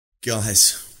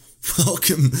Guys,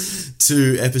 welcome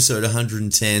to episode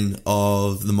 110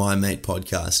 of the My Mate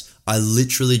podcast. I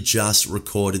literally just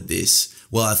recorded this.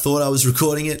 Well, I thought I was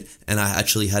recording it and I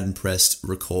actually hadn't pressed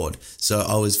record. So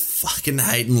I was fucking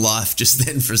hating life just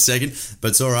then for a second,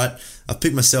 but it's all right. I've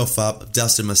picked myself up, I've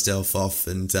dusted myself off,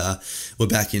 and we're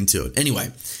back into it.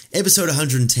 Anyway, episode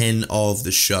 110 of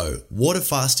the show, Water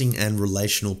Fasting and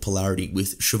Relational Polarity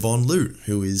with Siobhan Liu,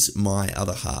 who is my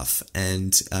other half,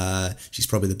 and she's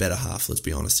probably the better half, let's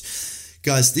be honest.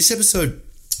 Guys, this episode,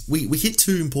 we hit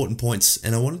two important points,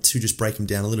 and I wanted to just break them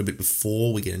down a little bit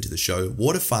before we get into the show.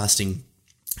 Water fasting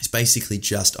is basically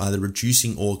just either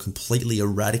reducing or completely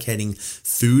eradicating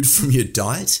food from your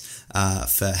diet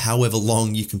for however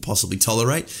long you can possibly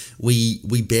tolerate.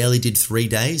 We barely did 3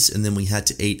 days and then we had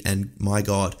to eat, and my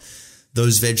God,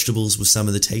 those vegetables were some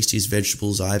of the tastiest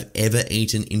vegetables I've ever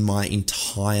eaten in my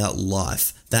entire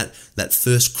life. That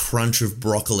first crunch of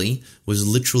broccoli was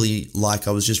literally like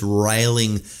I was just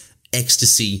railing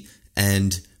ecstasy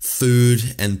and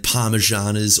food and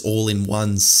parmesanas all in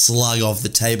one slug off the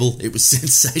table. It was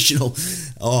sensational.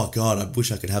 Oh God, I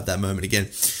wish I could have that moment again.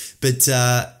 But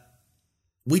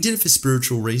we did it for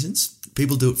spiritual reasons.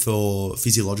 People do it for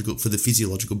the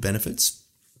physiological benefits.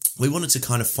 We wanted to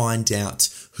kind of find out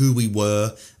who we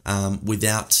were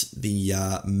without the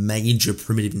major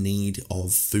primitive need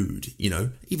of food,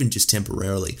 even just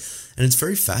temporarily. And it's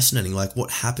very fascinating, like what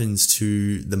happens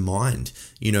to the mind,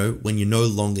 when you're no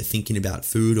longer thinking about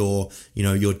food, or,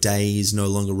 your day is no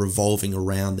longer revolving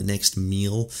around the next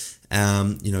meal.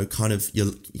 You're kind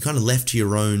of left to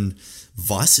your own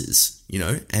vices,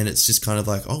 and it's just kind of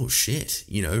like, oh shit,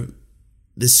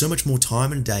 there's so much more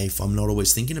time in a day if I'm not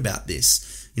always thinking about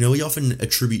this. We often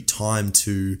attribute time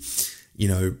to,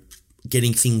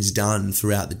 getting things done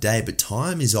throughout the day, but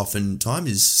time is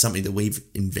something that we've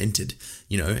invented,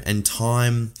 and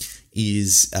time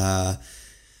is, I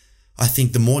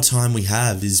think the more time we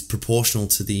have is proportional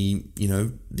to the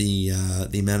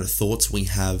amount of thoughts we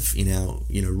have in our,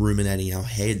 ruminating our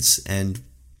heads. And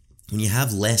when you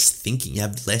have less thinking, you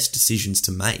have less decisions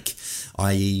to make,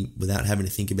 i.e. without having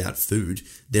to think about food,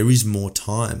 there is more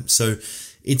time. So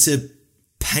it's a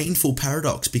painful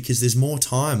paradox because there's more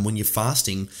time when you're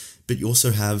fasting, but you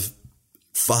also have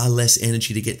far less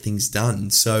energy to get things done.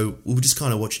 So we were just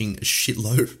kind of watching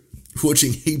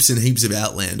heaps and heaps of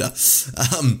Outlander.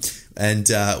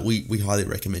 We highly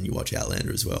recommend you watch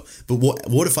Outlander as well. But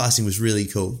water fasting was really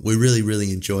cool. We really,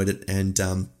 really enjoyed it. And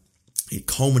it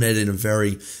culminated in a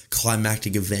very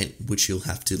climactic event, which you'll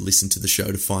have to listen to the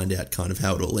show to find out kind of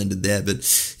how it all ended there.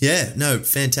 But yeah, no,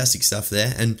 fantastic stuff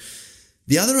there. And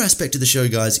the other aspect of the show,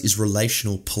 guys, is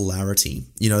relational polarity.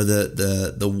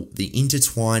 The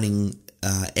intertwining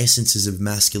essences of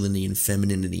masculinity and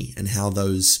femininity, and how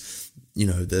those,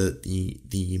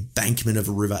 the embankment of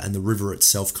a river and the river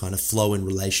itself kind of flow in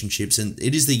relationships. And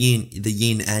it is the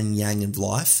yin and yang of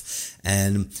life,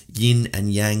 and yin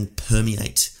and yang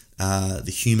permeate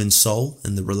the human soul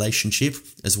and the relationship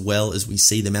as well as we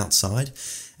see them outside.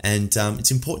 And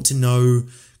it's important to know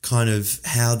kind of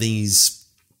how these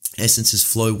essences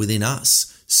flow within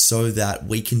us so that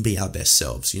we can be our best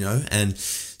selves, and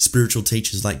spiritual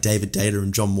teachers like David Data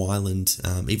and John Wyland,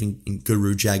 even in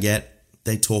Guru Jagat,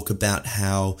 they talk about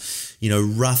how,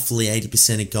 roughly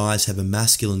 80% of guys have a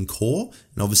masculine core,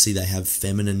 and obviously they have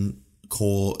feminine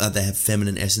core, they have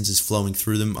feminine essences flowing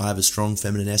through them. I have a strong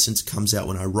feminine essence. It comes out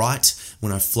when I write,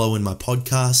 when I flow in my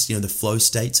podcast, the flow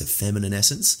state's a feminine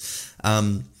essence.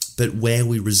 But where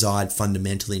we reside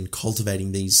fundamentally in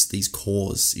cultivating these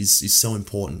cores is so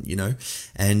important,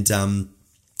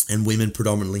 and women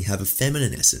predominantly have a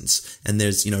feminine essence. And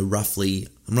there's, roughly,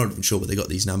 I'm not even sure where they got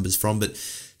these numbers from, but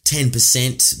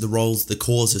 10% the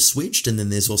cores are switched, and then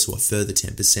there's also a further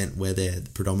 10% where they're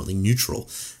predominantly neutral.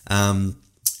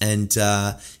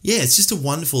 It's just a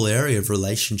wonderful area of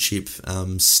relationship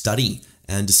study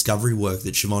and discovery work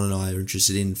that Siobhan and I are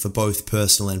interested in for both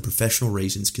personal and professional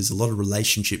reasons, because a lot of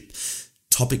relationship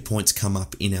topic points come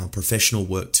up in our professional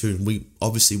work too, and we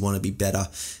obviously want to be better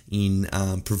in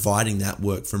providing that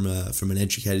work from an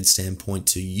educated standpoint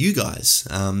to you guys.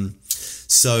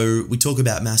 So we talk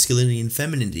about masculinity and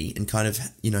femininity, and kind of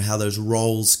how those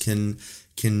roles can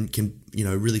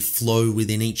really flow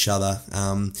within each other,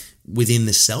 within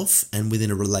the self and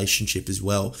within a relationship as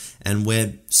well. And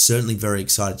we're certainly very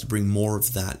excited to bring more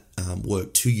of that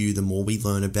work to you, the more we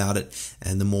learn about it,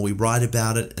 and the more we write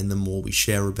about it, and the more we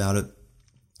share about it.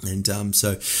 And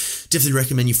so definitely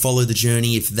recommend you follow the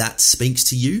journey if that speaks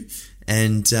to you.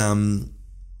 And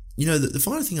the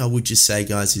final thing I would just say,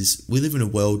 guys, is we live in a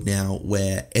world now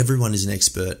where everyone is an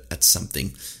expert at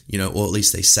something, or at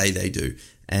least they say they do.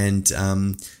 And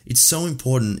it's so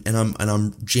important, and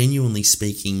I'm genuinely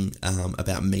speaking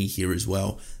about me here as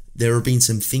well. There have been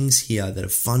some things here that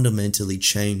have fundamentally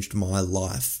changed my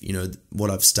life, what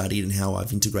I've studied and how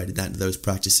I've integrated that into those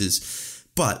practices.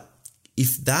 But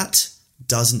if that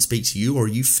doesn't speak to you, or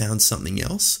you found something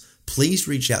else, please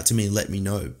reach out to me and let me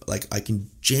know. Like, I can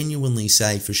genuinely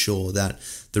say for sure that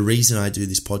the reason I do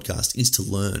this podcast is to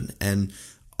learn, and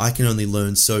I can only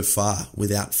learn so far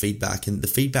without feedback. And the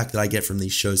feedback that I get from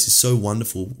these shows is so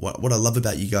wonderful. What I love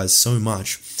about you guys so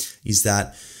much is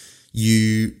that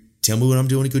you tell me when I'm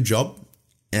doing a good job,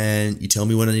 and you tell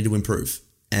me when I need to improve.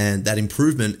 And that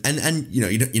improvement, and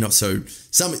you're not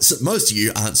most of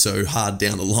you aren't so hard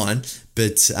down the line,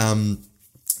 but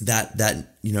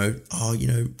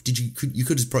you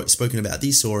could have spoken about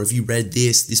this, or if you read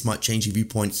this might change your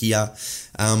viewpoint here.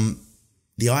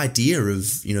 The idea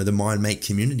of, the MindMate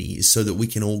community is so that we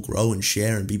can all grow and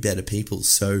share and be better people.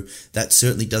 So that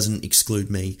certainly doesn't exclude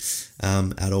me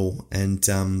at all. And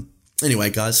anyway,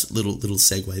 guys, little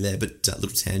segue there, but little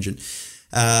tangent.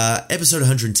 Episode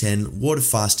 110, Water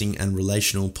Fasting and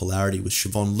Relational Polarity with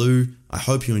Siobhan Lou. I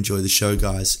hope you enjoy the show,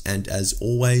 guys. And as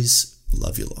always,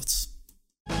 love you lots.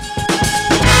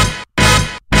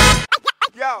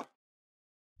 Yo.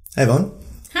 Hey, Von.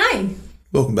 Hi.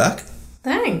 Welcome back.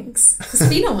 Thanks. It's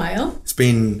been a while. It's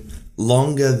been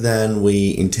longer than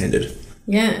we intended.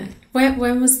 Yeah.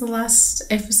 When was the last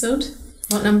episode?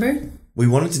 What number? We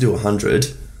wanted to do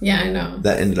 100. Yeah, I know.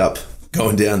 That ended up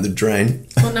going down the drain.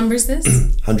 What number is this?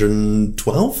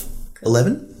 112?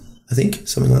 11? I think.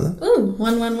 Something like that. Ooh,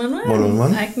 1111.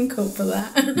 111. I can cope with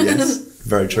that. Yes.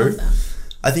 Very true.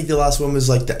 I think the last one was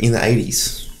like in the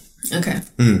 80s. Okay.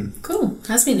 Cool.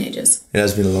 Has been ages. It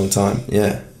has been a long time.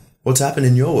 Yeah. What's happened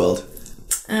in your world?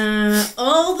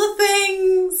 All the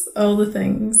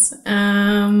things.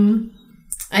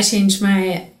 I changed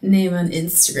my name on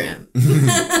Instagram.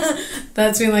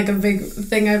 That's been like a big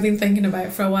thing I've been thinking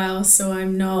about for a while. So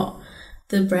I'm not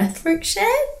the Breathwork Shed,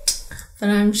 but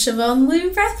I'm Siobhan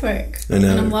Lou Breathwork. I know.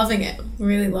 And I'm loving it.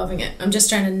 Really loving it. I'm just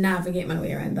trying to navigate my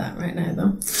way around that right now,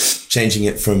 though. Changing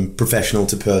it from professional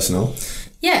to personal.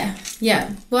 Yeah.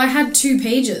 Well, I had 2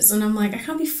 pages, and I'm like, I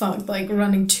can't be fucked like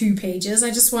running 2 pages.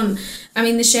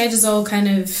 The shed is all kind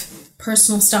of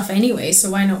personal stuff anyway, so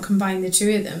why not combine the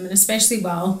 2 of them? And especially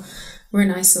while we're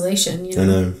in isolation, I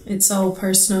know. It's all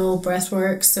personal breath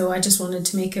work, so I just wanted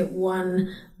to make it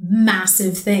one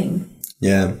massive thing.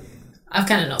 Yeah. I've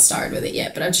kind of not started with it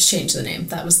yet, but I've just changed the name.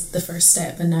 That was the first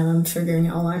step, and now I'm figuring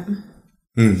it all out.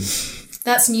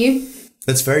 That's new.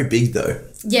 That's very big, though.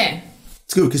 Yeah.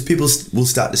 It's good because people will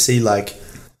start to see like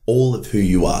all of who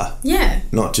you are. Yeah.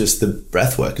 Not just the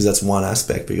breath work, because that's one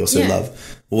aspect, but you also love.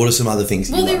 What are some other things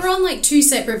you love? Well, they were on like 2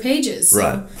 separate pages. So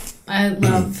right. I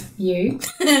love you.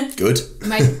 Good.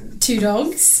 My 2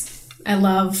 dogs. I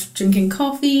love drinking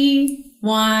coffee,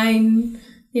 wine,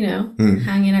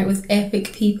 hanging out with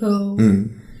epic people.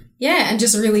 Yeah, and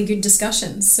just really good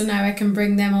discussions. So now I can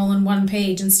bring them all on one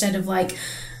page instead of like,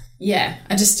 I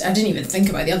didn't even think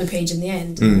about the other page in the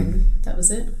end. And then that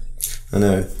was it. I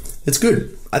know. It's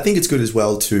good. I think it's good as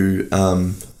well to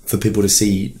for people to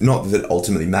see, not that it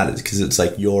ultimately matters because it's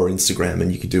like your Instagram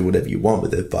and you can do whatever you want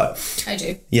with it, but I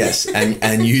do. Yes,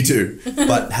 and you do.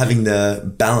 But having the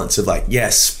balance of like,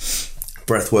 yes,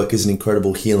 breath work is an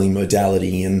incredible healing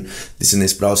modality and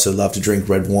this, but I also love to drink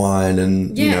red wine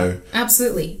and,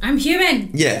 absolutely. I'm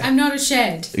human. Yeah. I'm not a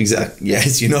shed. Exactly.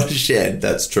 Yes, you're not a shed.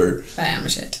 That's true. But I am a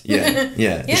shed.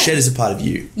 Yeah. The shed is a part of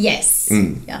you. Yes.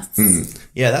 Yes.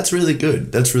 Yeah, that's really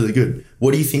good. That's really good.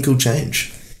 What do you think will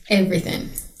change? Everything.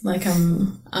 Like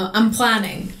I'm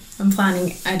planning.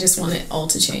 I just want it all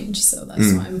to change. So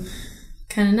that's why I'm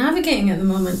kind of navigating at the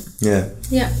moment. Yeah.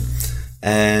 Yeah.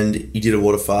 And you did a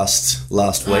water fast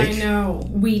last week. I know.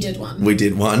 We did one. We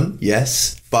did one,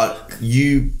 yes. But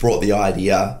you brought the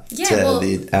idea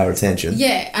to our attention.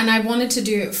 Yeah, and I wanted to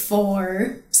do it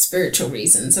for spiritual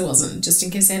reasons. It wasn't just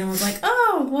in case anyone was like,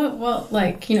 oh, what,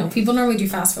 like, people normally do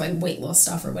fast for like weight loss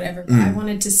stuff or whatever. But I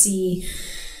wanted to see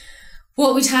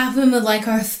what would happen with like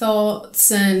our thoughts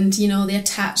and, the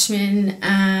attachment.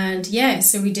 And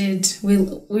so we did, we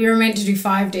were meant to do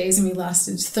 5 days and we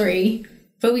lasted 3.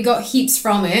 But we got heaps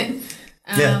from it.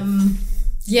 And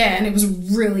it was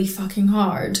really fucking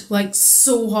hard. Like,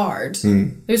 so hard.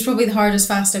 It was probably the hardest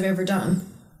fast I've ever done.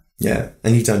 Yeah.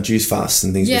 And you've done juice fasts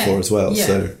and things before as well. Yeah.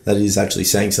 So that is actually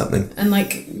saying something. And,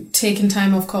 like, taking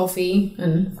time off coffee.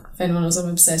 And if anyone knows, I'm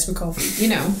obsessed with coffee,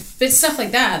 But stuff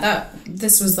like that,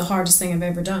 this was the hardest thing I've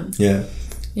ever done. Yeah.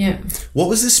 Yeah. What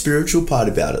was the spiritual part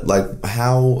about it? Like,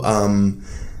 how...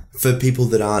 for people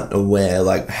that aren't aware,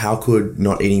 like, how could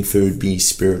not eating food be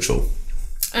spiritual?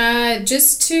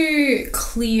 Just to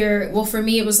clear, well, for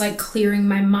me, it was like clearing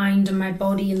my mind and my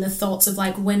body and the thoughts of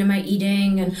like, when am I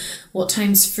eating and what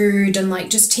time's food, and like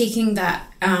just taking that,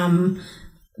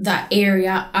 that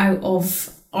area out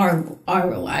of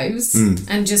our lives,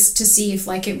 and just to see if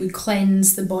like it would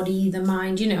cleanse the body, the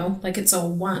mind, you know, like it's all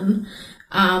one.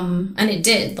 And it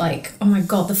did. Like, oh my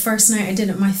god, the first night I did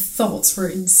it, my thoughts were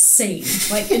insane,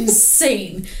 like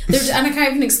insane. And I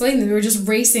can't even explain them. They were just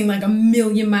racing like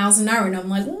 1,000,000 miles an hour, and I'm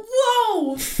like,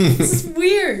 whoa, this is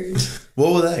weird.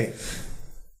 What were they?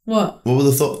 What were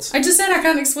the thoughts? I just said I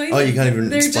can't explain. Oh, you can't even.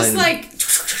 They're explain just like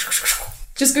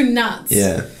just go nuts.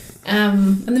 Yeah.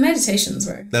 And the meditations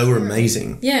were. They were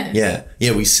amazing. Yeah. Yeah.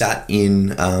 Yeah. We sat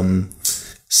in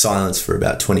silence for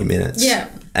about 20 minutes. Yeah.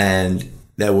 And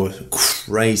there were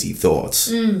crazy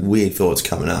thoughts, weird thoughts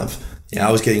coming up. Yeah,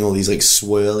 I was getting all these like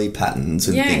swirly patterns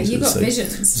and things. Yeah, you got like,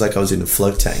 visions. It's like I was in a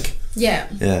float tank. Yeah.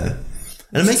 Yeah.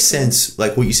 And it makes sense,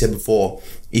 like what you said before,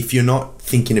 if you're not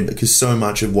thinking about, because so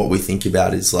much of what we think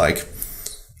about is like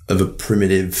of a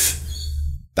primitive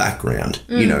background,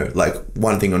 you know, like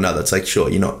one thing or another. It's like, sure,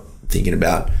 you're not thinking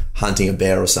about hunting a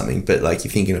bear or something, but like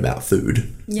you're thinking about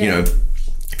food. Yeah. You know,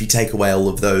 if you take away all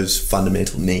of those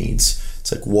fundamental needs,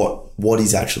 it's like what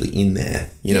is actually in there,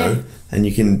 you know, and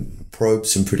you can probe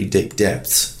some pretty deep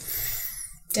depths.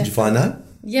 Definitely. Did you find that?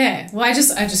 Yeah. Well, I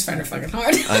just found it fucking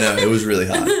hard. I know, it was really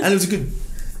hard, and it was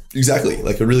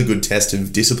like a really good test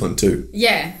of discipline too.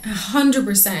 Yeah,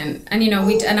 100%. And you know,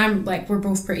 we're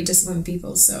both pretty disciplined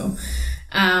people, so,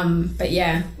 but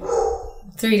yeah.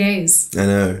 3 days. I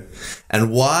know.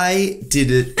 And why did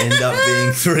it end up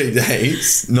being 3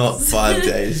 days, not 5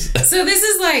 days? So this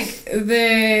is like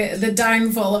the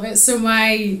downfall of it. So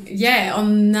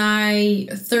on night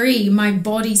 3, my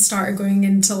body started going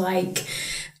into like,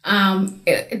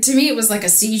 to me it was like a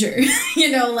seizure.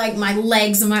 You know, like my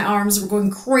legs and my arms were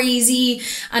going crazy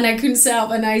and I couldn't sit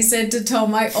up, and I said to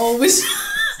Tom, I always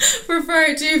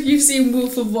refer to, if you've seen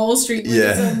Wolf of Wall Street, when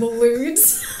he's on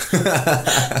balloons.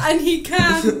 And he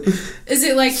can't, is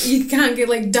it like he can't get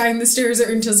like down the stairs or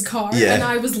into his car? Yeah. And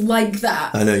I was like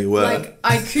that. I know you were. Like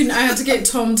I had to get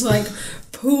Tom to like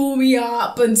pull me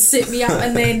up and sit me up,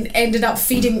 and then ended up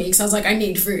feeding me because I was like, I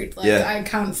need food. Like I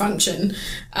can't function.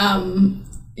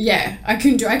 I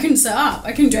couldn't sit up.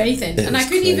 I couldn't do anything. And I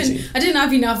couldn't even, I didn't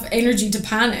have enough energy to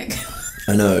panic.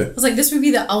 I know. I was like, this would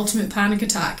be the ultimate panic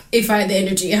attack if I had the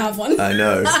energy to have one. I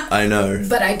know.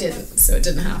 But I didn't, so it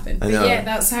didn't happen. I know. But yeah,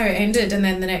 that's how it ended. And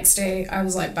then the next day, I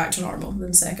was like back to normal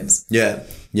within seconds. Yeah.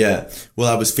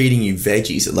 Well, I was feeding you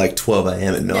veggies at like 12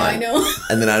 a.m. at night. Yeah, I know.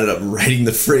 And then I ended up raiding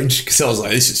the fridge because I was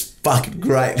like, this is fucking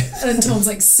great. And then Tom's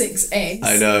like 6 eggs.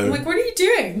 I know. I'm like, what are you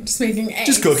doing? Just making eggs.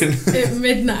 Just cooking. At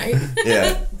midnight.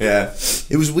 Yeah.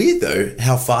 It was weird though,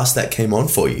 how fast that came on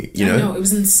for you, you know? I know, it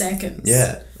was in seconds.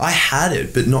 Yeah. I had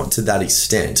it, but not to that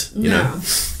extent, you know?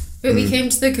 But we came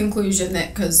to the conclusion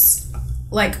that, because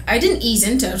like I didn't ease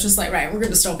into it, I was just like, right, we're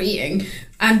going to stop eating.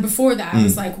 And before that, I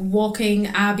was like walking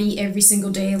Abby every single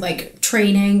day, like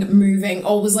training, moving,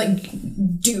 always like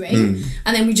doing.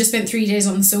 And then we just spent 3 days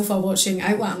on the sofa watching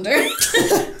Outlander,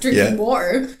 drinking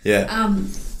water. Yeah.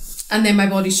 And then my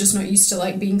body's just not used to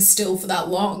like being still for that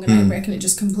long, and I reckon it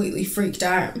just completely freaked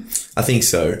out. I think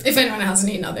so. If anyone has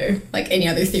any other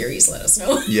theories, let us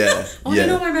know. Yeah. I don't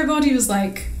know why my body was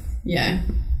like, it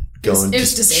was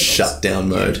disabled. Shut down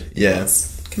mode. Yeah.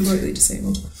 It's completely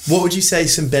disabled. What would you say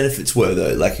some benefits were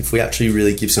though? Like if we actually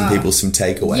really give some people some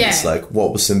takeaways, like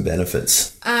what were some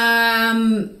benefits?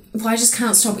 Well, I just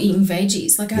can't stop eating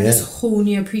veggies. Like I have this whole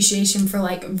new appreciation for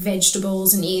like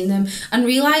vegetables and eating them, and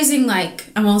realizing like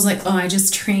I'm always like, oh, I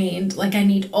just trained, like I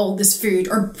need all this food,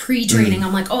 or pre-training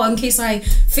I'm like, oh, in case I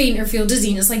faint or feel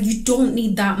dizzy, and it's like you don't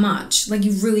need that much. Like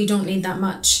you really don't need that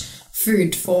much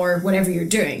food for whatever you're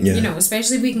doing. You know,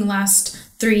 especially if we can last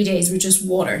 3 days with just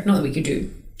water. Not that we could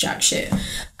do jack shit.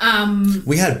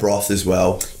 We had broth as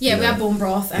well. Yeah, we had bone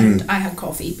broth, and I had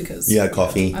coffee because you had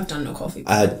coffee. I've done no coffee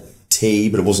before. I had tea,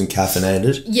 but it wasn't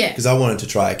caffeinated. Yeah. Because I wanted to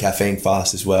try a caffeine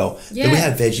fast as well. Yeah. Then we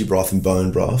had veggie broth and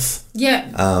bone broth.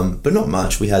 Yeah. But not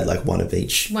much. We had like one of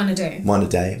each. One a day.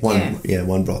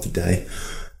 One broth a day.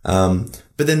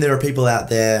 But then there are people out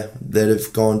there that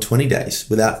have gone 20 days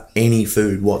without any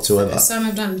food whatsoever. Some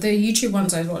have done. The YouTube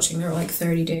ones I was watching, they were like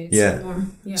 30 days. Yeah. Or more.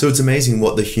 Yeah. So it's amazing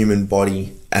what the human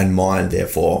body and mind,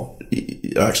 therefore,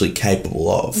 are actually capable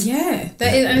of. Yeah.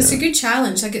 And it's a good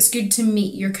challenge. Like, it's good to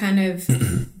meet your kind of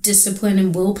discipline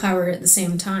and willpower at the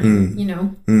same time, you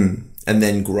know? And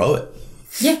then grow it.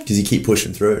 Yeah. Because you keep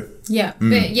pushing through. Yeah.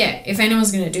 But yeah, if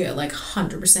anyone's going to do it, like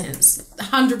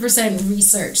 100%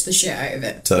 research the shit out of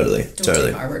it. Totally. Don't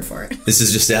take our word for it. This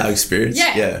is just our experience.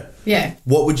 Yeah.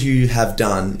 What would you have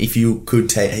done if you could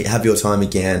have your time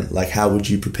again? Like, how would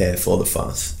you prepare for the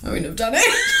fast? I wouldn't have done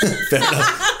it. Fair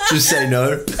enough. Just say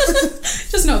no.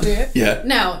 Just not do it. Yeah.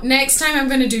 No, next time I'm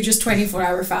going to do just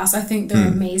 24-hour fast. I think they're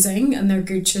amazing and they're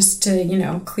good just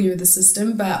to, clear the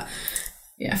system. But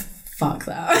yeah, fuck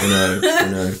that. I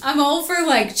know. I'm all for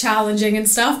like challenging and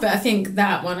stuff, but I think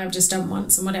that one I've just done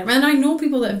once and whatever. And I know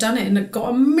people that have done it and it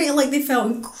got like they felt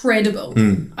incredible.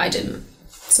 I didn't.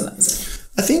 So that was it.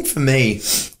 I think for me,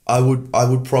 I would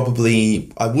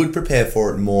prepare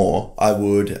for it more. I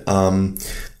would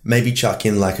maybe chuck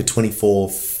in like a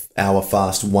 24-hour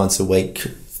fast once a week,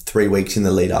 3 weeks in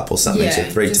the lead up or something. So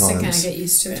 3 times. Just to kind of get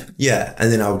used to it. Yeah,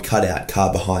 and then I would cut out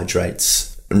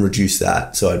carbohydrates and reduce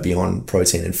that, so I'd be on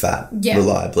protein and fat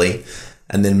reliably,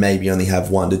 and then maybe only have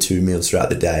 1 to 2 meals throughout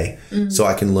the day, so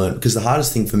I can learn. Because the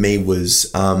hardest thing for me was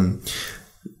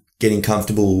getting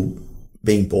comfortable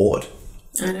being bored.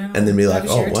 I know. And then be like,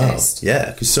 oh wow, taste.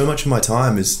 yeah, because so much of my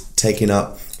time is taken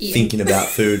up thinking about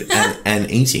food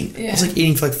and eating. I was like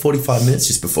eating for like 45 minutes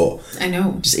just before. I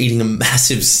know. Just eating a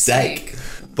massive steak.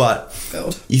 But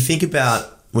you think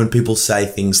about when people say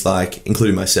things like,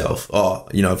 including myself,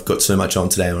 I've got so much on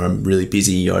today, or I'm really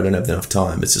busy, or I don't have enough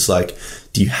time. It's just like,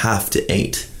 do you have to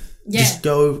eat? Yeah. Just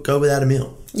go without a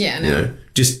meal. Yeah, I know.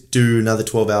 Just do another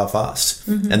 12-hour fast.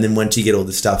 And then once you get all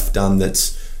the stuff done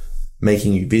that's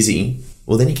making you busy,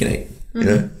 well, then you can eat,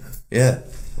 Yeah.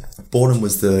 Boredom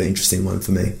was the interesting one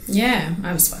for me. Yeah,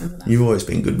 I was fine with that. You've always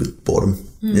been good with boredom.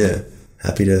 Yeah.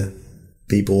 Happy to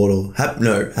be bored or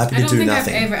happy to do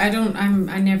nothing.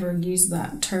 I never use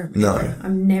that term. No. Ever.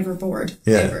 I'm never bored.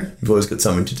 Yeah. Ever. You've always got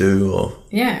something to do, or...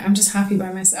 Yeah, I'm just happy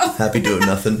by myself. Happy doing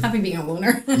nothing. Happy being a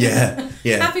loner. Yeah.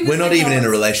 Happy We're not even in a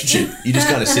relationship. You just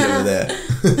kind of sit over there.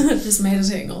 Just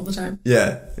meditating all the time.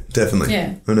 Yeah, definitely.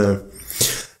 Yeah. I know.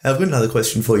 I've got another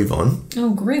question for you, Von.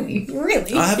 Oh, really?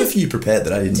 Really? I have a few prepared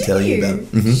that I didn't tell you about.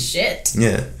 Mm-hmm. Shit.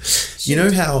 Yeah. You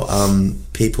know how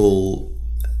people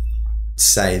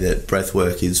say that breath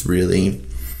work is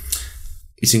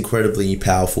it's incredibly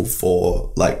powerful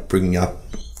for like bringing up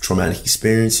traumatic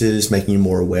experiences, making you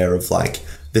more aware of like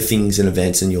the things and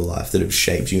events in your life that have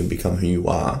shaped you and become who you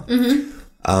are.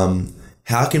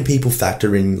 How can people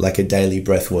factor in like a daily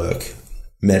breath work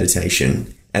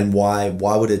meditation? And why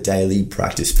would a daily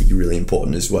practice be really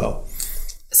important as well?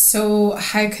 So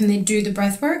how can they do the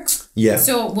breath work? Yeah.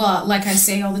 So, well, like I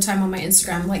say all the time on my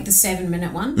Instagram, like the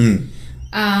 7-minute one.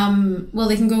 Well,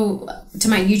 they can go to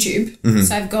my YouTube.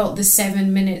 So I've got the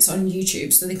 7 minutes on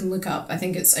YouTube, so they can look up. I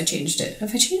changed it.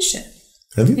 Have I changed it?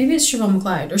 Have you? Maybe it's Siobhan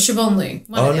McLeod or Siobhan Lee.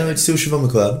 Oh, no, it's still Siobhan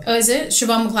McLeod. Oh, is it?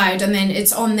 Siobhan McLeod, and then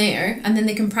it's on there, and then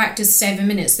they can practice 7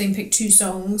 minutes. They can pick 2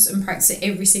 songs and practice it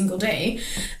every single day.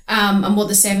 And what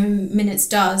the 7 minutes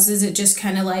does is it just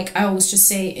kind of like, I always just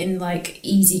say in like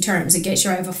easy terms, it gets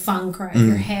you out of a funk or out of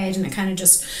your head, and it kind of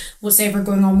just, whatever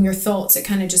going on with your thoughts, it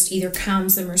kind of just either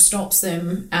calms them or stops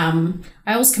them.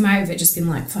 I always come out of it just being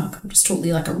like, fuck, I'm just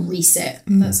totally like a reset.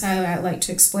 That's how I like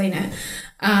to explain it.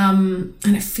 And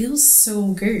it feels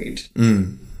so good.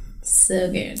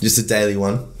 So good. Just a daily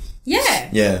one? Yeah.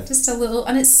 Yeah. Just a little,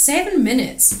 and it's 7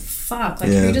 minutes. Fuck, like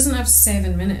who doesn't have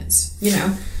 7 minutes, You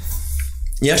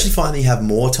actually find that you have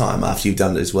more time after you've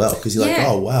done it as well, because you're like,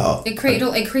 oh wow. It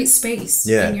creates space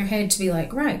in your head to be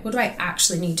like, right, what do I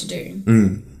actually need to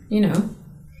do?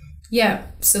 Yeah,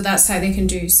 so that's how they can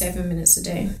do 7 minutes a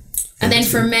day. And then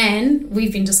for men,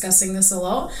 we've been discussing this a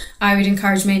lot, I would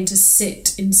encourage men to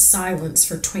sit in silence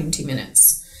for 20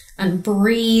 minutes and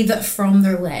breathe from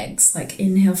their legs, like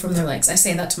inhale from their legs. I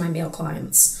say that to my male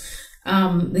clients. They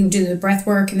can do the breath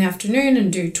work in the afternoon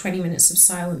and do 20 minutes of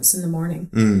silence in the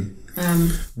morning.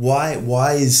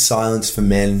 Why is silence for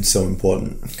men so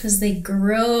important? Because they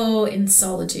grow in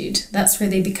solitude. That's where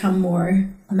they become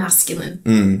more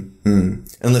masculine.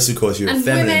 Unless, of course, you're a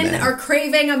feminine man. And women are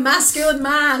craving a masculine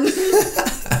man.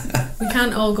 We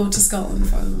can't all go to Scotland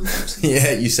for them, unfortunately.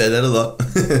 Yeah, you say that a lot.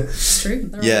 It's true.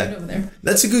 They're all right over there.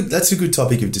 That's a good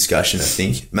topic of discussion, I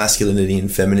think. Masculinity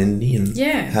and femininity, and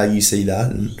how you see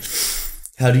that, and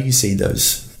how do you see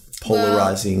those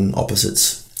polarizing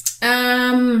opposites?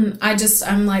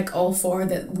 I'm like all for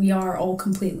that.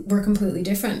 We're completely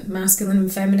different, masculine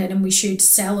and feminine, and we should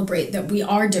celebrate that we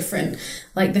are different.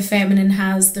 Like the feminine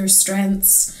has their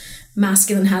strengths,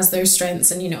 masculine has their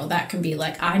strengths, and, you know, that can be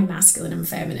like, I'm masculine and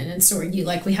feminine, and so are you.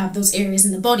 Like, we have those areas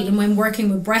in the body. And when working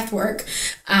with breath work,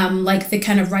 like the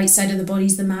kind of right side of the body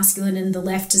is the masculine and the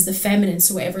left is the feminine.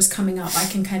 So whatever's coming up, I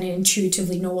can kind of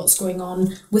intuitively know what's going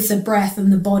on with the breath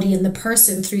and the body and the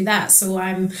person through that. So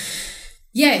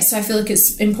so I feel like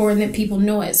it's important that people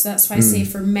know it. So that's why I say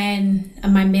for men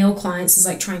and my male clients is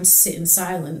like trying to sit in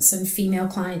silence, and female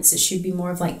clients, it should be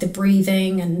more of like the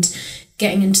breathing and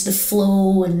getting into the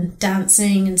flow and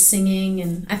dancing and singing.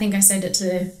 And I think I said it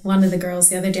to one of the girls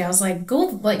the other day. I was like,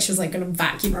 go, like, she was like going to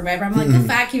vacuum or whatever. I'm like, go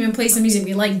vacuum and play some music.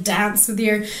 We like dance with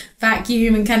your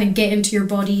vacuum and kind of get into your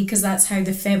body, because that's how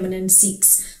the feminine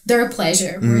seeks their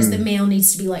pleasure, whereas the male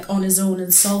needs to be like on his own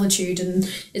in solitude,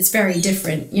 and it's very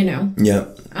different, you know. Yeah.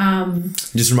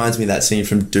 It just reminds me of that scene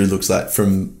from Dude Looks Like,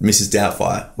 from Mrs.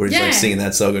 Doubtfire, where he's like singing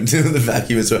that song and doing the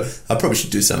vacuum as well. I probably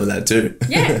should do some of that too.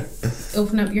 Yeah.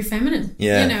 Open up your feminine.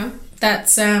 Yeah. You know,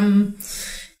 that's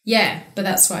but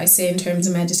that's why I say in terms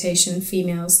of meditation,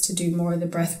 females to do more of the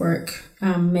breath work,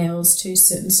 males to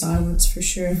sit in silence for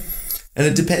sure. And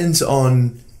it depends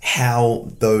on how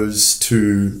those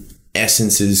two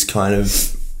essences kind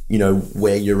of, you know,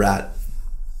 where you're at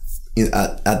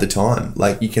the time.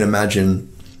 Like, you can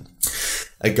imagine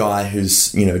a guy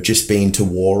who's, you know, just been to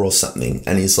war or something,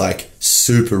 and he's like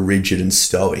super rigid and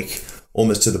stoic,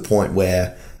 almost to the point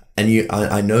where, and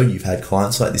I know you've had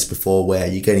clients like this before, where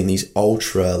you're getting these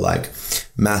ultra like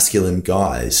masculine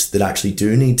guys that actually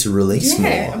do need to release more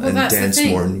and dance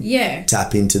more and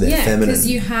tap into their feminine. Because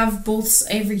you have both,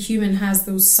 every human has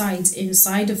those sides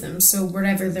inside of them. So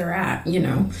wherever they're at, you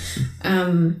know,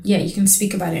 you can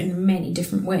speak about it in many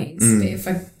different ways. But if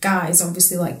a guy's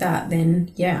obviously like that,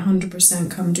 then 100%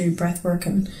 come do breath work.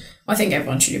 And I think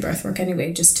everyone should do breath work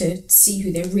anyway, just to see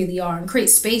who they really are and create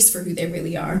space for who they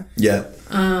really are. Yeah.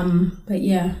 But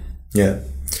yeah. Yeah.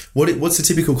 What's the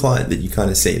typical client that you kind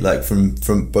of see, like from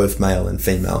both male and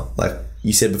female? Like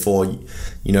you said before,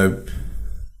 you know,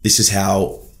 this is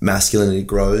how masculinity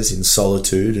grows in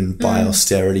solitude and by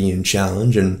austerity and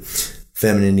challenge, and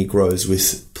femininity grows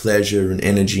with pleasure and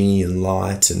energy and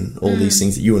light and all these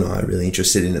things that you and I are really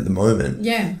interested in at the moment.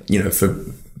 Yeah. You know, for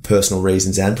personal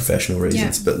reasons and professional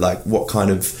reasons. But like, what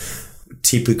kind of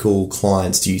typical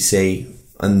clients do you see,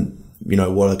 and, you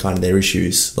know, what are kind of their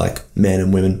issues, like men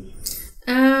and women?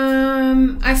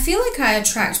 I feel like I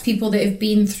attract people that have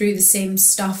been through the same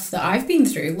stuff that I've been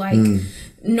through. Like,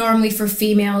 normally for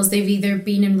females, they've either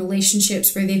been in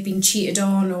relationships where they've been cheated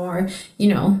on, or, you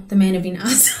know, the men have been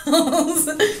assholes.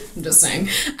 I'm just saying.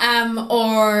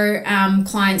 Or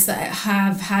clients that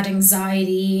have had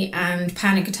anxiety and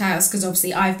panic attacks, because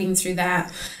obviously I've been through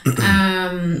that.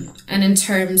 And in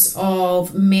terms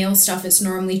of male stuff, it's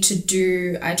normally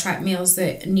I attract males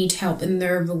that need help in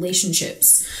their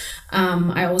relationships.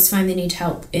 I always find they need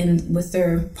help with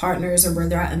their partners or where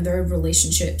they're at in their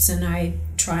relationships, and I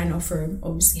try and offer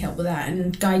obviously help with that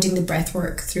and guiding the breath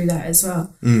work through that as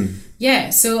well. Yeah,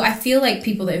 so I feel like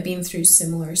people that have been through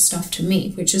similar stuff to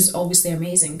me, which is obviously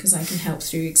amazing because I can help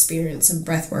through experience and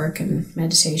breath work and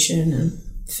meditation and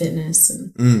fitness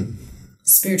and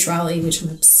spirituality, which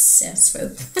I'm obsessed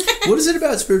with. What is it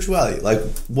about spirituality? Like,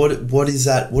 what is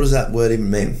that? What does that word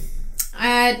even mean?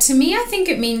 To me, I think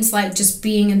it means like just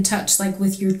being in touch like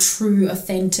with your true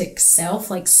authentic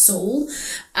self, like soul,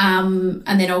 and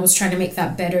then always trying to make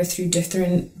that better through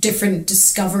different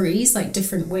discoveries, like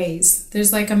different ways.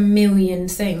 There's like a million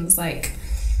things. Like,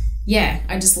 yeah,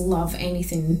 I just love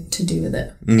anything to do with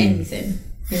it. Anything,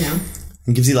 you know.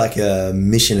 It gives you like a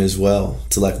mission as well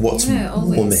to like what's for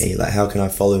me, like how can I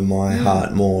follow my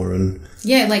heart more. And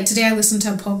yeah, like today I listened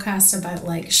to a podcast about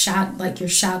like your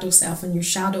shadow self and your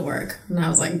shadow work, and I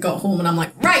was like, got home and I'm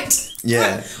like, right,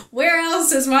 yeah, where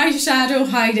else is my shadow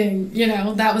hiding? You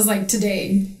know, that was like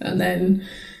today. And then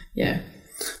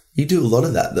you do a lot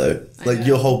of that though. Like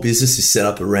your whole business is set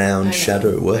up around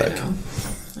shadow work.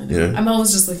 I know. Yeah. I'm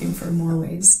always just looking for more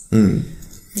ways.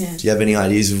 Yeah. Do you have any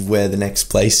ideas of where the next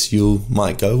place you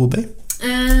might go will be?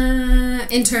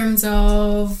 In terms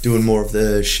of doing more of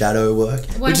the shadow work,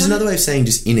 which is another way of saying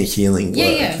just inner healing work.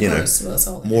 Yeah, you know,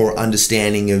 well, more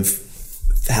understanding of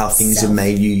how things have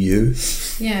made you.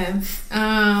 Yeah.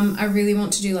 I really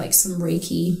want to do like some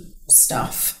Reiki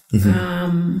stuff.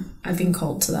 I've been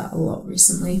called to that a lot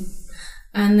recently.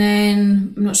 And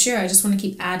then I'm not sure. I just want to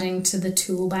keep adding to the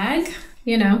tool bag,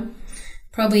 you know.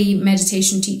 Probably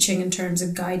meditation teaching in terms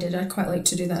of guided. I'd quite like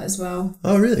to do that as well.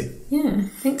 Oh, really? Yeah, I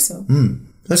think so.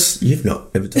 You've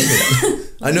not ever told me that.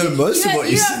 I know most of what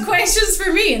you have questions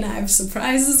for me and I have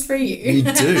surprises for you. You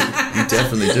do. You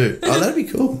definitely do. Oh, that'd be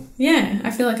cool. Yeah,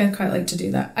 I feel like I'd quite like to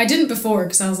do that. I didn't before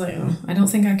because I was like, I don't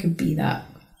think I could be that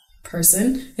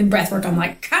person. In breathwork, I'm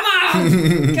like, come on,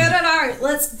 get it out,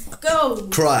 let's go.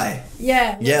 Cry.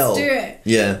 Yeah, Yell. let's do it.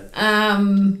 Yeah.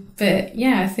 But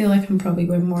yeah, I feel like I'm probably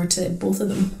going more to both of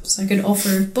them. So I could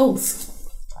offer both.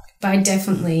 But I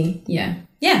definitely, yeah,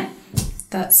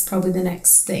 that's probably the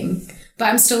next thing. But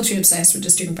I'm still too obsessed with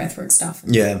just doing breathwork stuff.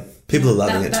 Yeah, people are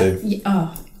loving it too. Yeah,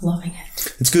 oh, loving it.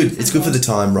 It's good. It's good for the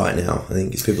time right now, I think,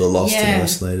 because people are lost and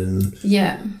isolated. And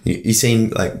you're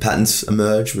seeing like patterns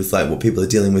emerge with like what people are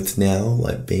dealing with now,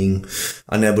 like being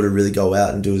unable to really go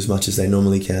out and do as much as they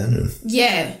normally can. And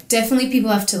yeah, definitely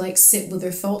people have to like sit with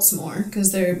their thoughts more,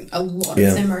 because a lot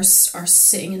of them are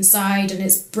sitting inside, and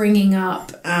it's bringing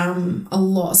up a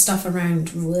lot of stuff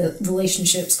around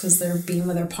relationships, because they're being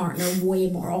with their partner way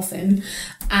more often.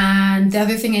 And the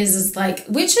other thing is like,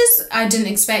 which is I didn't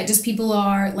expect, is people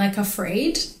are like afraid.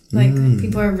 Like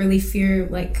people are really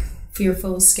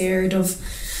fearful, scared of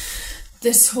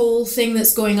this whole thing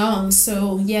that's going on.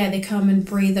 So yeah, they come and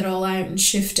breathe it all out and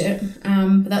shift it.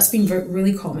 But that's been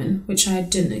really common, which I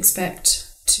didn't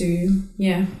expect to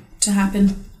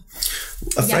happen.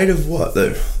 Afraid of what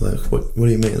though? Like what do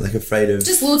you mean? Like afraid of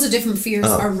just loads of different fears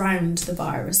around the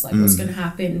virus, like what's going to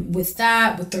happen with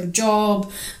that, with their job,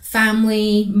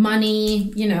 family,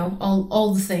 money,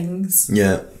 all the things.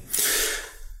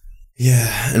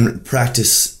 Yeah, and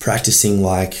practicing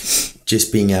like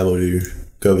just being able to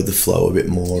go with the flow a bit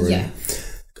more. Yeah. And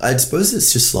I suppose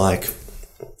it's just like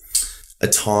a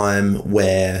time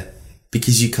where,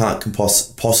 because you can't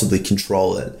possibly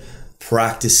control it,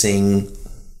 practicing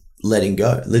letting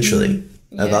go, literally,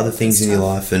 of other things in your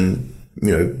life, and,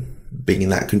 being in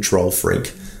that control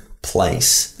freak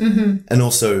place. And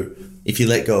also, if you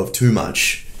let go of too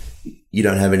much, you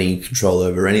don't have any control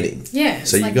over anything. Yeah.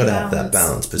 So you've got to have that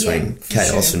balance between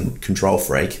chaos and control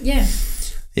freak. Yeah.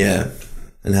 Yeah.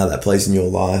 And how that plays in your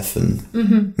life. And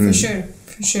For sure.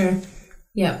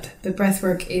 Yep. The breath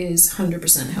work is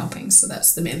 100% helping. So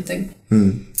that's the main thing.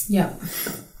 Yep.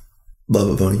 Love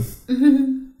it, Bonnie.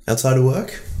 Outside of work,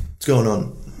 what's going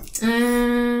on?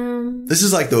 This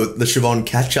is like the Siobhan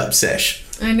catch-up sesh.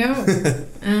 I know.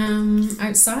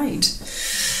 Outside.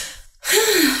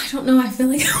 I don't know. I feel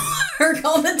like I work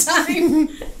all the time.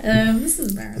 This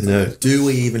is embarrassing. No. Do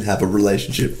we even have a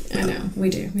relationship? I know. We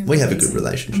do. We have a good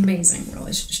relationship. Amazing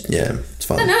relationship. Yeah. It's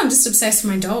fun. I don't know. I'm just obsessed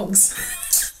with my dogs.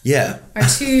 Yeah. Our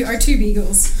two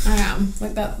beagles. I am.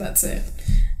 Like that. That's it.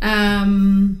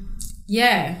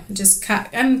 Yeah. Just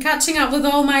I'm catching up with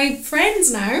all my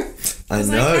friends now. I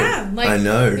know. I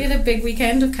know. We had a big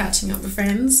weekend of catching up with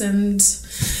friends, and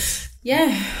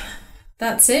yeah,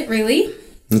 that's it really.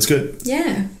 It's good.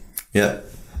 Yeah. Yeah.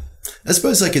 I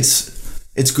suppose like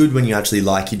it's good when you actually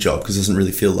like your job, because it doesn't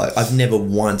really feel like, I've never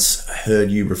once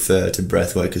heard you refer to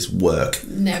breathwork as work.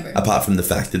 Never. Apart from the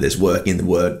fact that there's work in the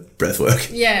word breathwork.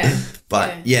 Yeah.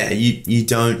 But you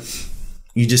don't,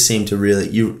 you just seem to really,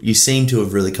 you seem to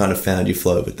have really kind of found your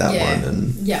flow with that one.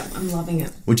 And yeah, I'm loving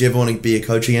it. Would you ever want to be a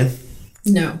coach again?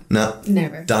 No. No?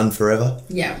 Never. Done forever?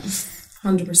 Yeah.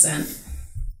 100%.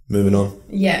 Moving on.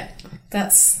 Yeah.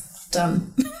 That's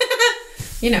done.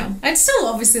 I'd still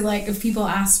obviously like, if people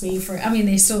ask me for,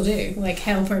 they still do, like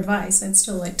help or advice, I'd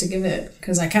still like to give it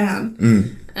because I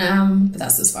can. But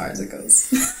that's as far as it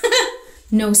goes.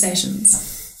 No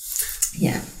sessions.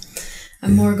 Yeah.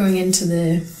 I'm more going into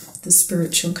the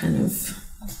spiritual kind of,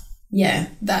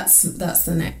 that's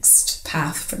the next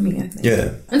path for me, I think.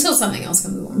 Yeah. Until something else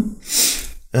comes along.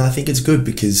 And I think it's good,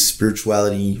 because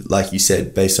spirituality, like you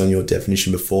said, based on your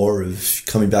definition before of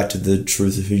coming back to the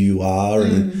truth of who you are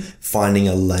and finding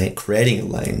a lane, creating a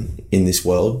lane in this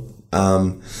world,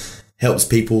 helps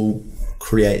people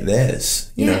create theirs.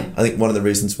 You know, I think one of the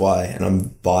reasons why, and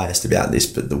I'm biased about this,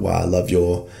 but the why I love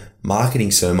your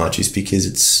marketing so much is because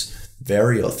it's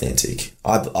very authentic.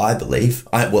 I believe.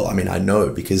 I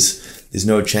know, because there's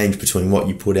no change between what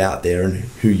you put out there and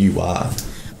who you are.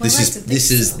 Well,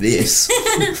 this is this.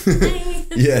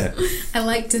 Yeah. I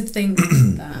like to think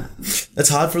that. That's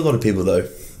hard for a lot of people, though.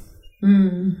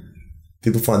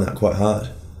 People find that quite hard.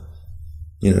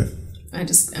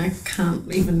 I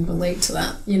can't even relate to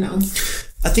that,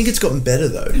 I think it's gotten better,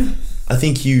 though. I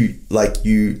think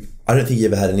I don't think you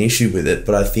ever had an issue with it,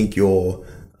 but I think you're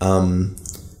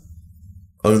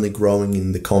only growing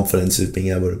in the confidence of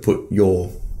being able to put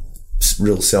your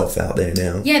real self out there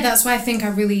now. Yeah, that's why I think I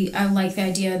like the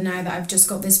idea now that I've just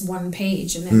got this one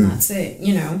page, and then that's it.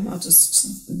 I'll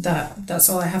just that's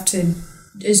all I have to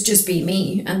is just be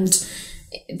me and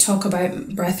talk about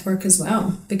breath work as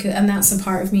well, and that's a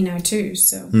part of me now too.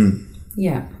 So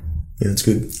yeah, it's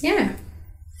good. Yeah,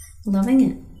 loving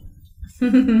it.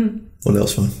 What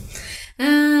else fun? I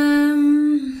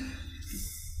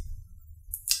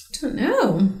don't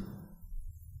know.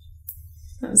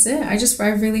 was it. I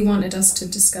really wanted us to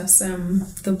discuss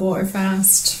the water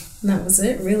fast. And that was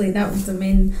it, really. That was the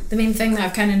main thing that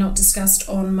I've kind of not discussed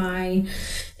on my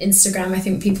Instagram. I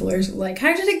think people are like,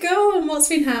 how did it go and what's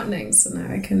been happening? So now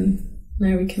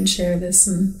we can share this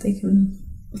and they can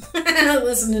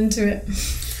listen into it.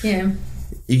 Yeah.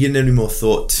 You getting any more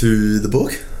thought to the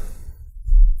book?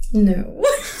 No.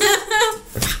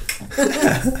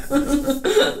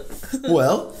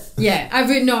 Well. Yeah, I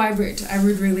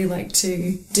would really like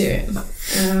to do it.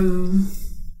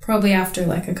 Probably after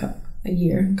like a couple of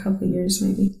years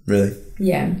maybe. Really?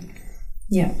 Yeah.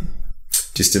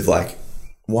 Just of like,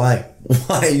 why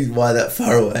that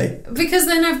far away? Because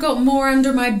then I've got more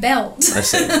under my belt. I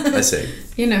see.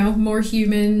 You know, more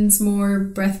humans, more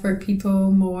breathwork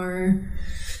people, more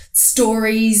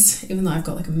stories. Even though I've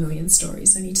got like a million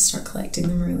stories, I need to start collecting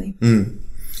them really. You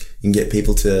can get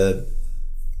people to,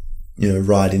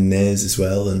 write in theirs as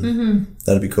well, and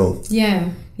that'd be cool.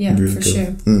 Yeah, really for cool. Sure.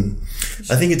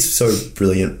 I think it's so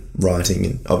brilliant writing,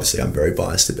 and obviously I'm very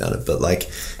biased about it, but like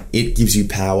it gives you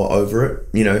power over it,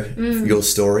 your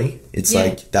story. It's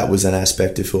like that was an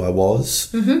aspect of who I was.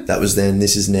 That was then,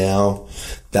 this is now.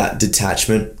 That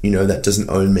detachment, that doesn't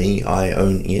own me, I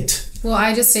own it. Well,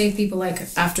 I just say to people like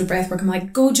after breathwork, I'm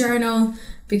like, go journal,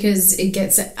 because it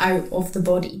gets it out of the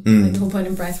body. Like the whole point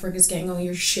of breathwork is getting all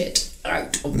your shit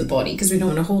out of the body, because we don't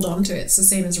want to hold on to it. It's the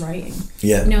same as writing.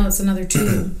 Yeah. It's another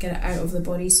tool. Get it out of the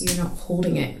body so you're not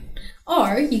holding it.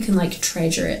 Or you can like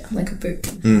treasure it like a book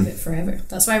and have it forever.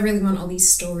 That's why I really want all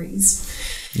these stories.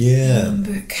 Yeah. In one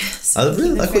book. So I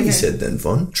really like what you said then,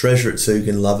 Von. Treasure it so you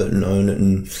can love it and own it.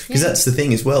 And because that's the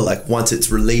thing as well. Like once it's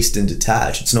released and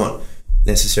detached, it's not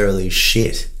necessarily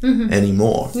shit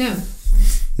anymore. No.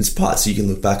 It's parts you can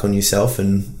look back on yourself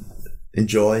and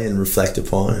enjoy and reflect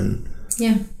upon, and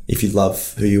if you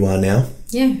love who you are now,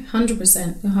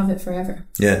 100%, you'll have it forever.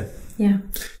 Do you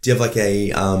have like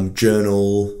a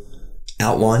journal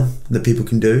outline that people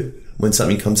can do when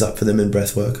something comes up for them in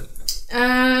breathwork?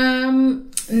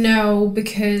 No,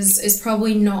 because it's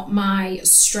probably not my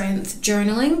strength,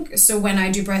 journaling. So when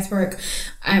I do breath work,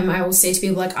 I will say to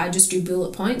people like, I just do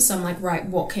bullet points. So I'm like, right,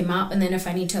 what came up? And then if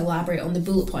I need to elaborate on the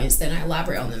bullet points, then I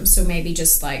elaborate on them. So maybe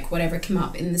just like whatever came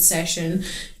up in the session,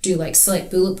 do like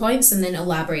select bullet points and then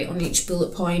elaborate on each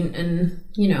bullet point and,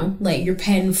 let your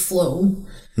pen flow.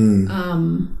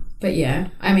 But yeah,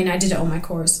 I mean, I did it on my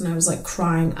course and I was like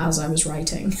crying as I was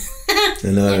writing. I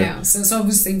know. So it's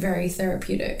obviously very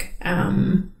therapeutic.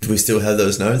 Do we still have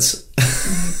those notes?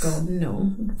 Oh my God,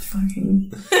 no.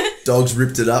 Fucking. Dogs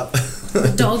ripped it up.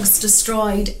 Dogs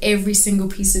destroyed every single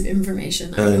piece of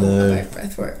information I know about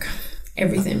breathwork.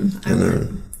 Everything. I know.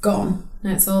 Gone.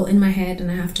 Now it's all in my head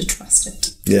and I have to trust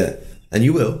it. Yeah. And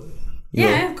you will. You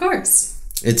will. Of course.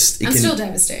 I'm still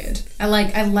devastated. I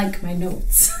like my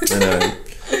notes. I know.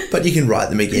 But you can write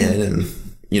them again and,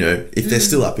 if they're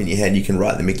still up in your head, you can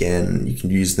write them again and you can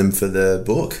use them for the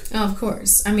book. Oh, of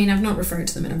course. I mean, I've not referred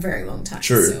to them in a very long time.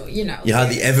 True. So, You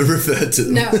hardly ever refer to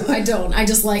them. No, I don't. I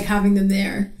just like having them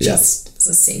there just as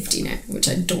a safety net, which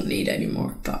I don't need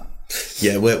anymore. But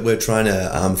yeah, we're trying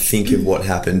to think of what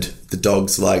happened. The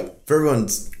dogs, like, for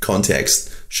everyone's context,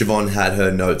 Siobhan had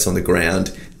her notes on the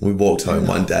ground. We walked home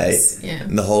one day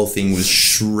and the whole thing was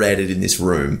shredded in this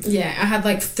room. Yeah, I had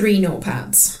like 3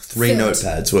 notepads. 3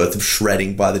 notepads worth of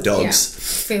shredding by the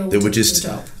dogs. Filled. They were just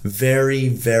very,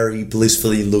 very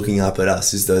blissfully looking up at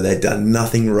us as though they'd done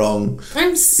nothing wrong.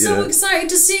 I'm so excited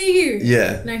to see you.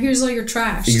 Yeah. Now here's all your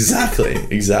trash. Exactly.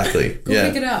 Go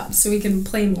pick it up so we can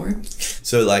play more.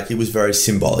 So like it was very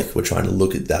symbolic. We're trying to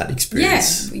look at that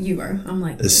experience. Yeah, you were. I'm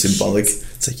like, as symbolic. Shit.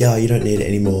 It's like, you don't need it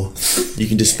anymore. You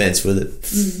can dispense with it.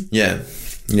 Yeah.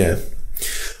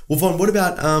 Well, Von, what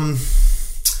about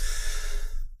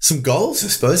some goals, I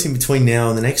suppose, in between now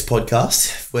and the next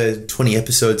podcast? We're 20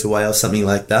 episodes away or something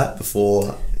like that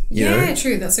before, you know.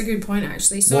 True. That's a good point,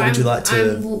 actually. So what would you like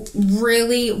to... I'm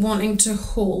really wanting to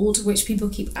hold, which people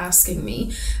keep asking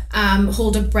me,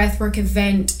 hold a breathwork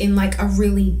event in like a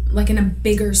really, like in a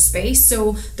bigger space.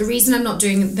 So the reason I'm not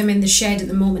doing them in the shed at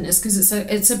the moment is because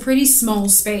it's a pretty small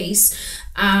space.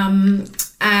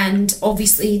 And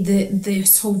obviously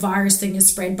this whole virus thing is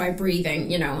spread by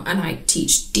breathing, and I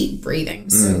teach deep breathing.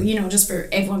 So, just for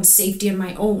everyone's safety and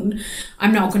my own,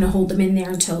 I'm not going to hold them in there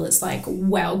until it's like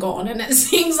well gone. And it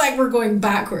seems like we're going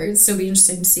backwards. So it'll be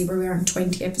interesting to see where we are in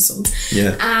 20 episodes.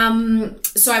 Yeah.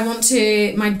 So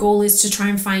my goal is to try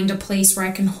and find a place where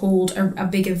I can hold a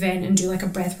big event and do like a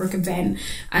breathwork event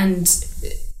and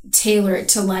tailor it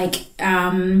to like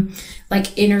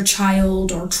inner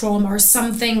child or trauma or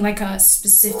something, like a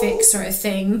specific sort of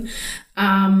thing.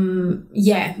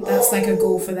 That's like a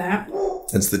goal for that.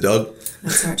 That's the dog.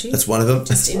 That's Archie. That's one of them.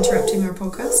 Just interrupting our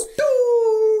podcast.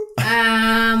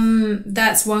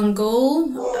 That's one goal.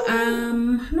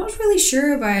 I'm not really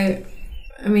sure about.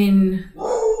 I mean,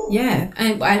 we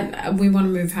want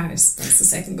to move house. That's the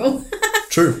second goal.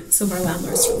 True. So our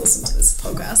landlords will listen to this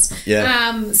podcast.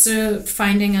 Yeah. So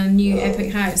finding a new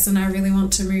epic house, and I really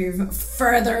want to move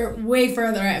way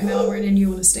further out of Melbourne, and you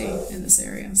want to stay in this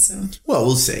area. So. Well,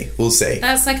 we'll see. We'll see.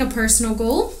 That's like a personal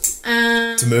goal.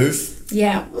 To move.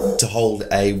 Yeah. To hold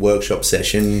a workshop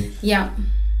session. Yeah.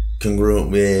 Congruent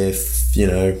with,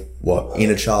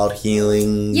 inner child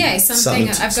healing. Yeah, something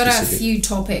I've got specific. a few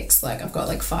topics, like I've got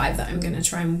like 5 that I'm going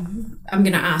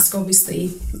to ask, obviously,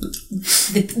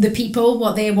 the people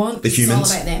what they want. The humans. It's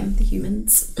all about them, the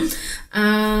humans.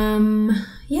 I'm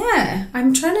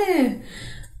trying to,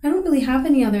 I don't really have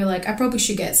any other, I probably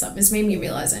should get some. It's made me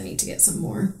realise I need to get some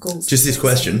more goals. Just this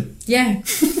question? Yeah.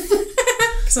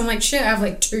 Because I'm like, shit, I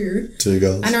have 2. 2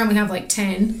 goals. I normally have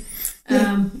 10.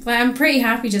 But I'm pretty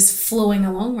happy just flowing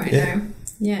along right now.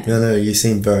 Yeah. I know, you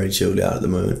seem very chilled out at the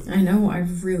moment. I know, I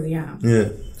really am. Yeah.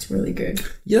 It's really good.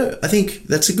 I think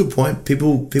that's a good point.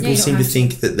 People seem to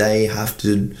think that they have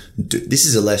to do... This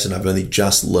is a lesson I've only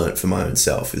just learnt for my own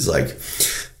self, is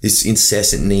this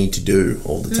incessant need to do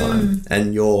all the time.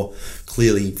 And you're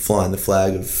clearly flying the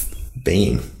flag of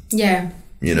being. Yeah.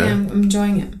 Yeah, I'm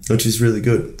enjoying it. Which is really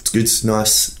good. It's good. It's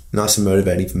nice and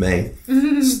motivating for me.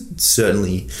 It's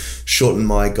certainly shortened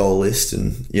my goal list,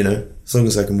 and, as long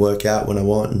as I can work out when I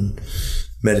want and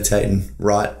meditate and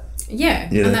write. Yeah,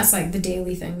 and that's the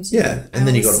daily things. Yeah, and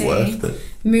then you got to work. But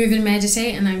move and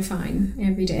meditate, and I'm fine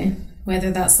every day. Whether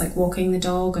that's walking the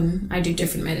dog, and I do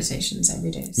different meditations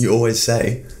every day. So. You always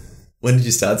say, when did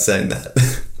you start saying that?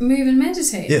 Move and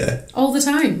meditate. Yeah. All the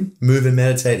time. Move and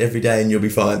meditate every day and you'll be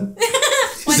fine.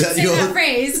 When I say that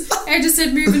phrase, I just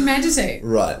said move and meditate.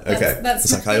 Right, okay.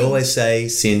 That's it's I always say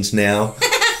since now.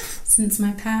 Since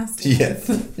my past. Yeah.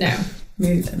 No,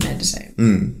 move and meditate.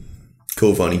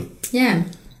 Cool, Vonnie. Yeah.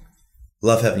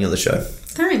 Love having you on the show.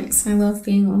 Thanks. I love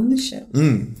being on the show.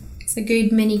 It's a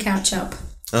good mini catch-up.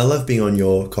 I love being on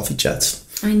your coffee chats.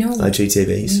 I know.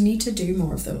 IGTVs. We need to do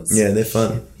more of those. Yeah, they're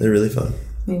fun. They're really fun.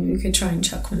 Maybe we could try and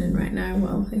chuck one in right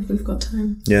now, if we've got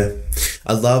time. Yeah.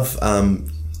 I love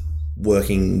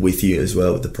working with you as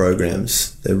well with the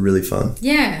programs. They're really fun.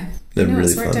 Yeah. They're really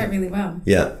it's worked out really well.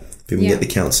 Yeah. People get the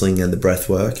counselling and the breath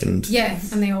work. And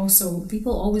and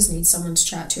people always need someone to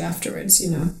chat to afterwards, I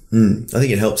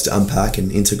think it helps to unpack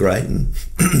and integrate, and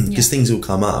because things will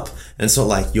come up, and it's not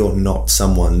like you're not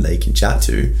someone they can chat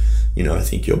to. I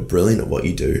think you're brilliant at what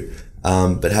you do.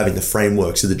 But having the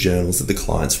frameworks of the journals that the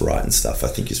clients write and stuff, I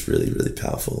think is really, really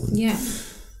powerful. And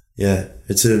yeah,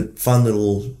 it's a fun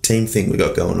little team thing we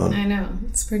got going on. I know.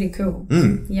 It's pretty cool.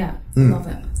 Yeah, love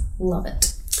it. Love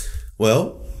it.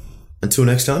 Well, until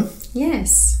next time.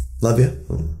 Yes. Love you.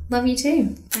 Love you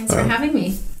too. Thanks for having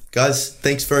me. Guys,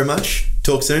 thanks very much.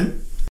 Talk soon.